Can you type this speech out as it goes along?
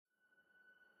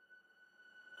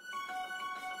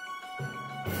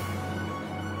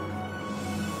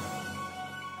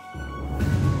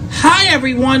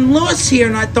everyone, Lewis here,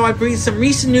 and I thought I'd bring some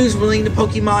recent news relating to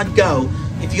Pokémon Go.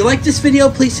 If you like this video,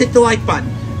 please hit the like button.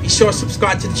 Be sure to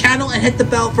subscribe to the channel and hit the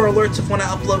bell for alerts of when I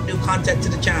upload new content to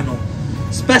the channel,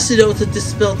 especially those with a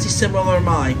disability similar to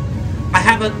mine. I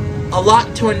have a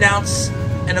lot to announce,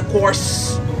 and of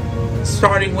course,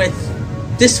 starting with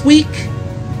this week,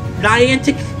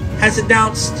 Niantic has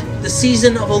announced the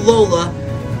season of Alola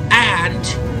and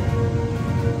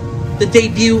the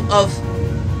debut of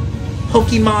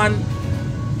Pokemon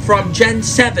from Gen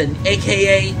 7,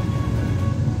 aka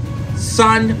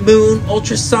Sun, Moon,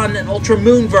 Ultra Sun, and Ultra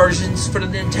Moon versions for the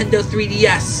Nintendo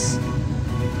 3DS,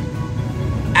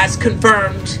 as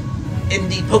confirmed in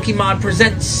the Pokémon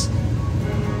Presents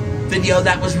video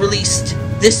that was released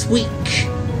this week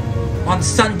on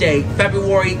Sunday,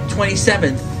 February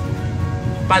 27th,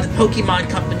 by the Pokémon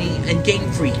Company and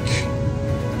Gamefreak.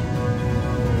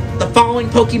 The following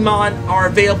Pokemon are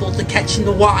available to catch in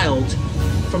the wild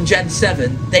from Gen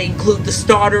 7. They include the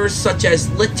starters such as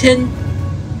Litten,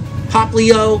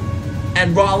 Poplio,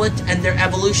 and Rowlet and their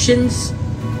evolutions,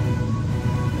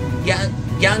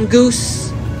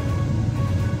 Yungoos,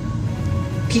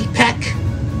 Peck,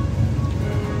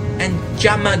 and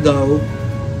Jamago.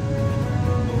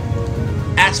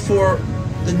 As for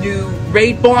the new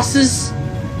raid bosses,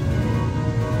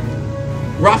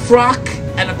 Rough,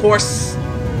 and of course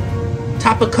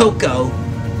Tapu,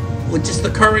 which is the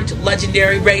current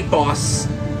legendary raid boss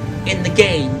in the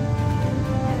game.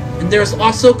 And there's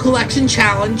also a collection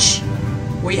challenge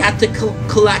where you have to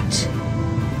collect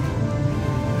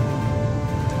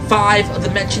 5 of the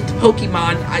mentioned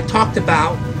Pokemon I talked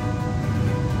about.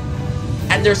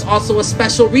 And there's also a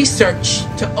special research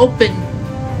to open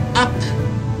up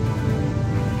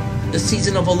the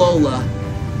season of Alola.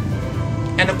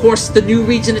 And of course, the new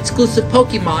region exclusive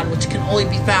Pokemon, which can only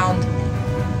be found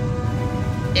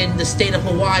in the state of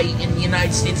Hawaii in the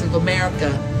United States of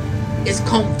America, is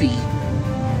Comfey,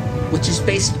 which is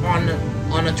based on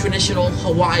a traditional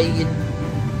Hawaiian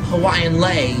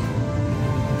lei.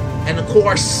 And of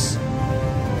course,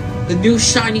 the new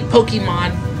shiny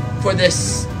Pokemon for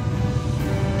this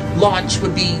launch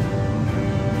would be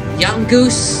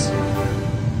Yungoos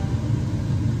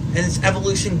and its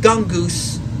evolution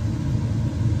Gungoose,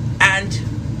 and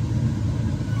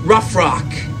Rough.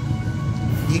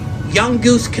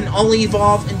 Yungoos can only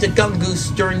evolve into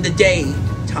Gungoose during the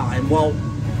daytime, while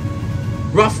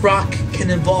Rough can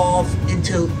evolve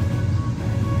into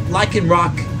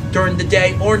Lycanroc during the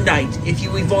day or night. If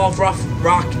you evolve Rough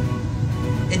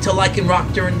into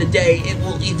Lycanroc during the day, it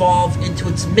will evolve into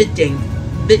its midday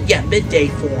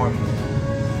form.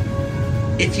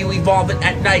 If you evolve it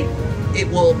at night, it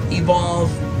will evolve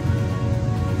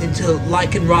into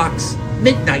Lycanroc's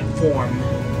midnight form.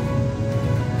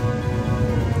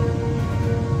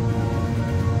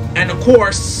 And of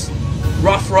course,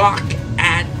 Rough,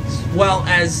 as well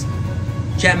as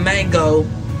Jamago,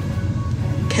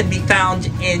 can be found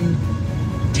in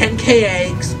 10k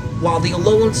eggs, while the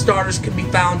Alolan starters can be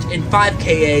found in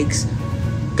 5k eggs.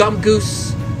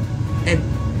 Gungoose and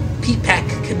Peck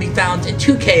can be found in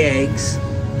 2k eggs.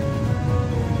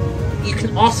 You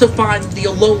can also find the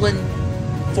Alolan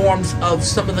forms of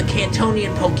some of the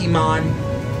Cantonian Pokemon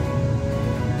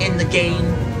in the game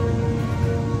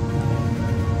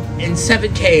in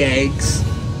 7k eggs,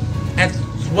 as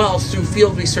well as through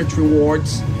field research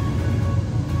rewards.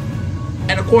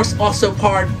 And of course, also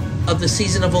part of the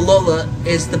season of Alola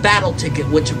is the battle ticket,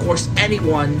 which of course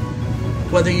anyone,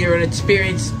 whether you're an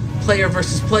experienced player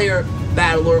versus player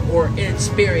battler or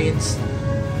inexperienced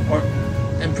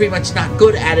and pretty much not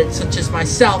good at it, such as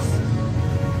myself,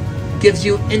 gives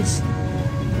you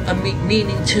a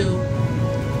meaning to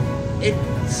it,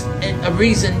 and a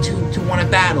reason to want to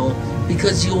battle,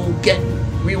 because you'll get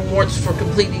rewards for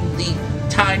completing the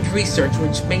timed research,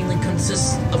 which mainly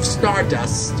consists of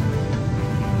Stardust.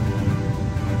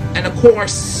 And of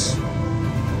course,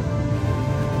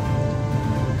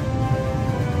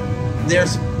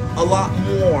 there's a lot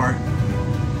more.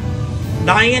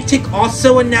 Niantic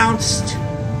also announced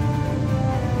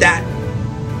that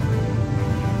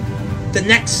the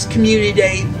next Community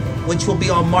Day, which will be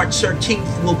on March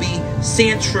 13th, will be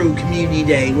Sandshrew Community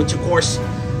Day, which of course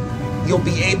you'll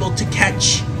be able to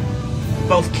catch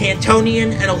both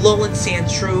Cantonian and Alolan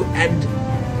Sandshrew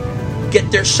and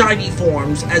get their shiny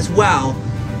forms as well.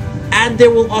 And there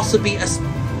will also be a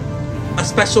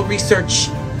special research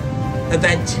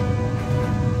event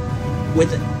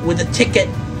with a ticket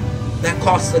that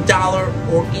costs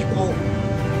 $1 or equal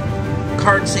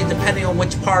currency depending on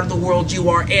which part of the world you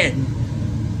are in.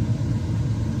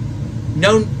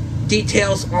 No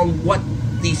details on what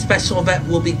the special event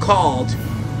will be called,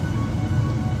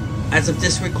 as of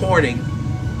this recording.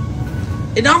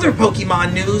 In other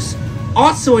Pokemon news,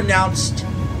 also announced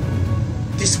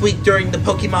this week during the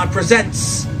Pokemon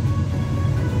Presents,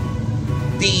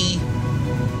 the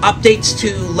updates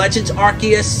to Legends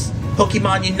Arceus,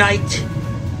 Pokemon Unite,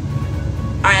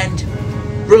 and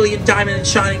Brilliant Diamond and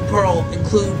Shining Pearl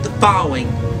include the following.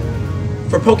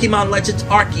 For Pokemon Legends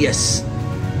Arceus,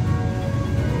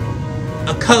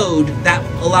 a code that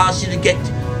allows you to get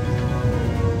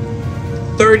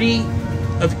 30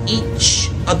 of each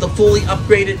of the fully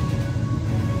upgraded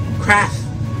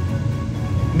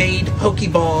craft-made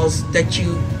Pokeballs that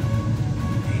you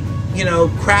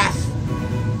craft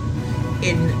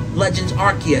in Legends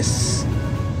Arceus,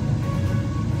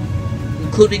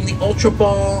 including the Ultra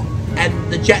Ball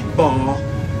and the Jet Ball.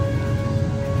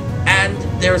 And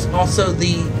there's also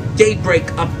the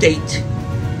Daybreak update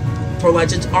for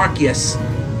Legends Arceus.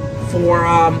 For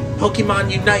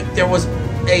Pokemon Unite, there was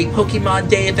a Pokemon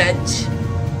Day event.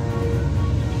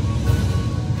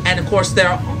 And of course, there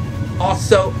are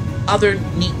also other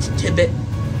neat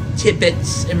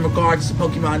tidbits in regards to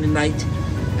Pokemon Unite.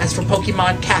 As for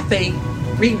Pokemon Café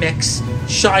Remix,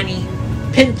 Shiny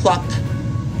Pinplup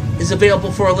is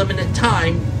available for a limited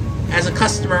time as a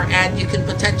customer, and you can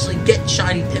potentially get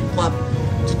Shiny Pinplup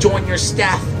to join your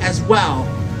staff as well.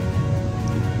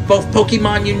 Both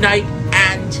Pokemon Unite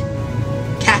and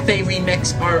Café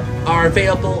Remix are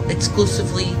available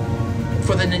exclusively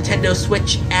for the Nintendo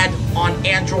Switch and on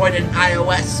Android and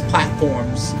iOS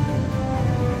platforms.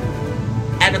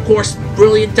 And of course,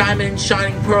 Brilliant Diamond and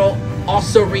Shining Pearl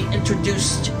also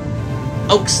reintroduced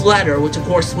Oak's Letter, which of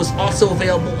course was also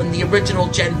available in the original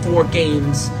Gen 4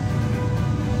 games.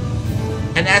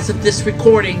 And as of this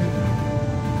recording,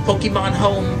 Pokemon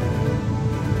Home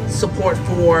support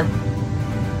for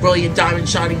Brilliant Diamond,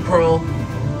 Shining Pearl,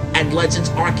 and Legends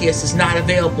Arceus is not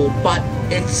available, but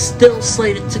it's still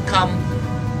slated to come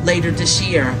later this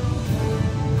year.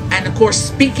 And of course,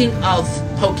 speaking of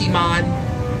Pokemon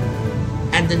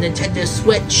and the Nintendo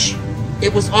Switch,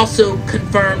 it was also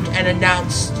confirmed and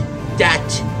announced that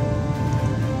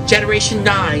Generation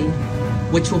 9,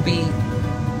 which will be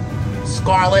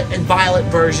Scarlet and Violet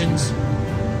versions,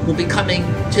 will be coming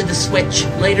to the Switch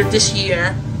later this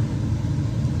year,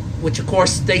 which of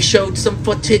course they showed some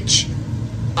footage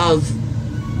of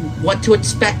what to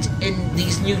expect in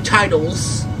these new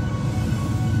titles,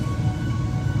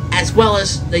 as well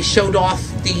as they showed off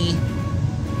the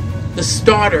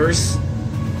starters,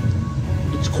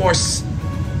 which of course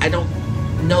I don't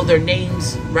know their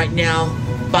names right now,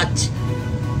 but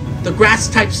the grass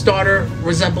type starter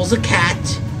resembles a cat,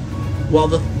 while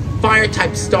the fire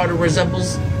type starter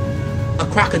resembles a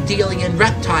crocodilian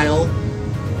reptile,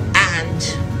 and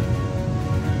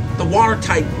the water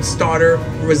type starter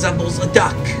resembles a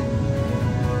duck.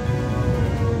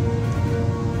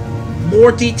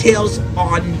 More details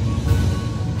on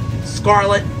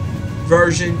Scarlet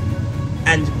version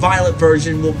and Violet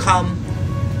version will come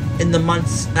in the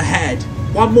months ahead.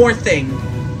 One more thing,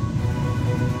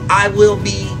 I will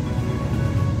be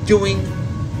doing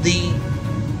the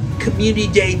Community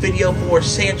Day video for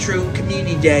Sandshrew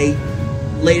Community Day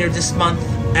later this month,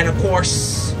 and of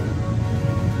course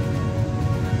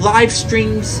live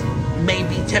streams may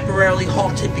be temporarily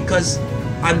halted because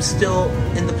I'm still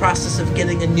in the process of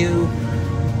getting a new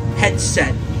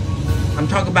headset. I'm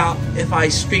talking about if I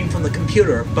stream from the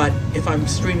computer, but if I'm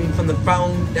streaming from the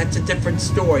phone, that's a different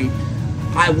story.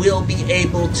 I will be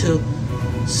able to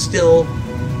still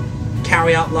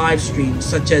carry out live streams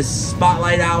such as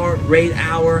Spotlight Hour, Raid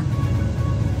Hour,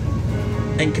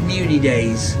 and Community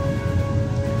Days.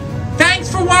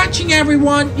 Thanks for watching,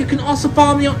 everyone. You can also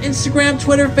follow me on Instagram,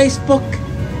 Twitter, Facebook,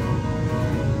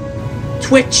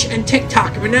 Twitch, and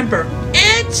TikTok. And remember,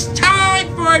 it's time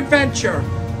for adventure.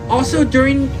 Also,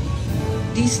 during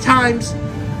these times,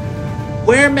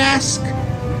 wear a mask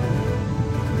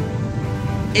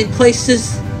in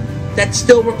places that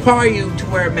still require you to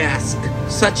wear a mask,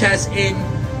 such as in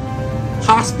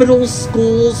hospitals,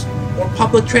 schools, or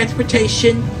public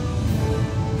transportation.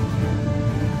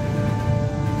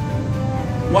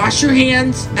 Wash your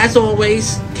hands, as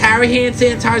always. Carry hand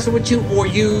sanitizer with you, or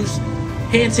use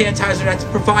hand sanitizer that's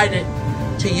provided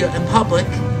to you in public,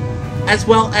 as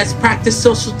well as practice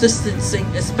social distancing,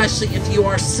 especially if you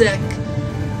are sick.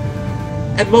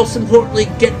 And most importantly,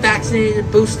 get vaccinated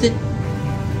and boosted.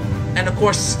 And of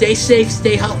course, stay safe,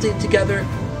 stay healthy, and together.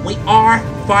 We are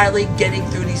finally getting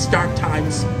through these dark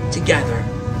times together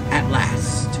at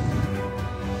last.